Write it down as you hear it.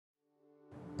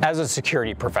As a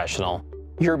security professional,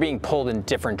 you're being pulled in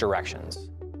different directions.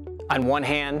 On one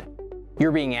hand,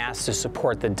 you're being asked to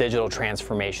support the digital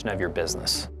transformation of your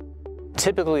business.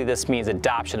 Typically, this means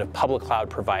adoption of public cloud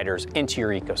providers into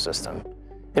your ecosystem.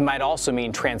 It might also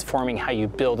mean transforming how you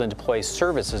build and deploy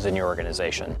services in your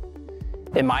organization.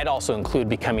 It might also include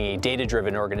becoming a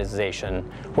data-driven organization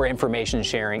where information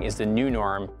sharing is the new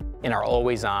norm in our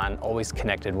always-on,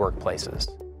 always-connected workplaces.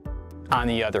 On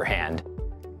the other hand,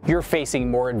 you're facing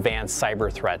more advanced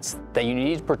cyber threats that you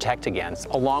need to protect against,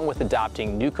 along with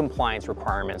adopting new compliance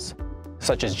requirements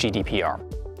such as GDPR.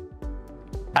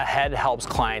 AHEAD helps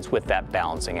clients with that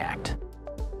balancing act.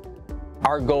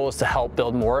 Our goal is to help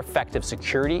build more effective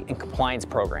security and compliance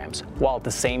programs, while at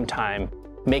the same time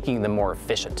making them more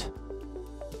efficient.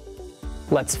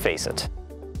 Let's face it,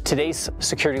 today's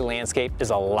security landscape is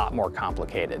a lot more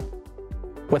complicated.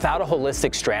 Without a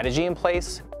holistic strategy in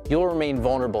place, you'll remain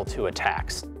vulnerable to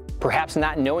attacks, perhaps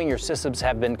not knowing your systems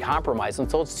have been compromised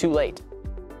until it's too late.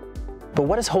 But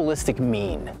what does holistic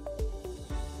mean?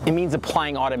 It means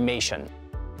applying automation,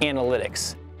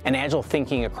 analytics, and agile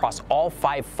thinking across all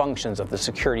 5 functions of the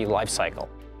security lifecycle.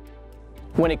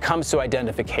 When it comes to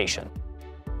identification,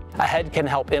 AHEAD can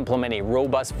help implement a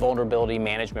robust vulnerability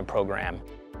management program,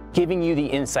 giving you the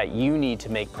insight you need to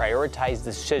make prioritized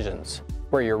decisions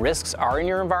where your risks are in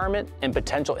your environment and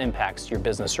potential impacts to your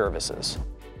business services.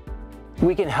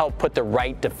 We can help put the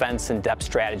right defense and depth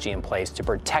strategy in place to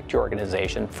protect your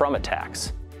organization from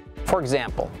attacks. For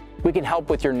example, we can help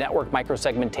with your network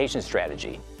microsegmentation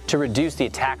strategy to reduce the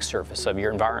attack surface of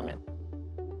your environment.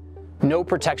 No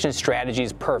protection strategy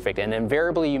is perfect, and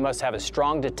invariably you must have a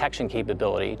strong detection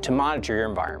capability to monitor your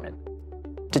environment.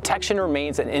 Detection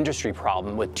remains an industry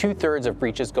problem, with 2/3 of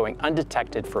breaches going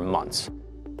undetected for months.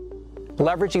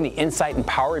 Leveraging the insight and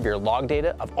power of your log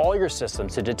data of all your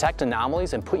systems to detect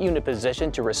anomalies and put you in a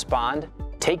position to respond,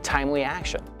 take timely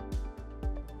action.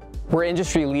 We're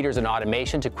industry leaders in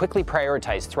automation to quickly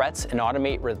prioritize threats and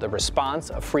automate the response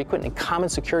of frequent and common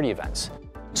security events,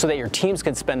 so that your teams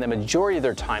can spend the majority of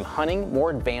their time hunting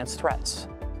more advanced threats.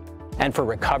 And for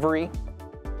recovery,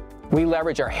 we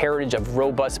leverage our heritage of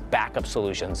robust backup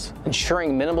solutions,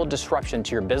 ensuring minimal disruption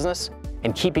to your business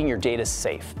and keeping your data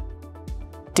safe.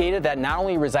 Data that not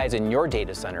only resides in your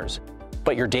data centers,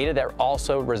 but your data that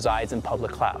also resides in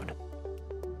public cloud.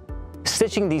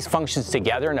 Stitching these functions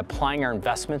together and applying our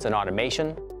investments in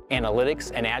automation,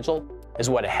 analytics, and agile is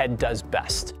what AHEAD does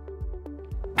best.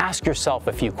 Ask yourself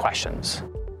a few questions.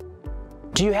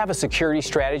 Do you have a security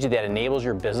strategy that enables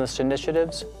your business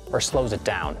initiatives or slows it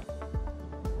down?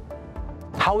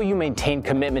 How will you maintain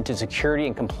commitment to security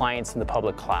and compliance in the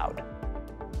public cloud?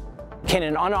 Can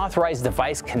an unauthorized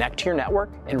device connect to your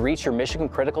network and reach your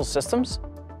mission-critical systems?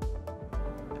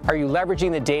 Are you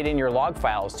leveraging the data in your log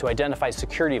files to identify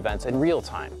security events in real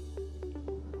time?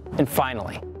 And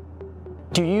finally,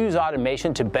 do you use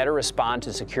automation to better respond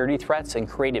to security threats and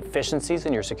create efficiencies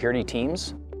in your security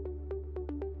teams?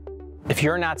 If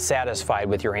you're not satisfied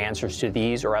with your answers to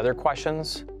these or other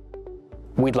questions,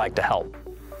 we'd like to help.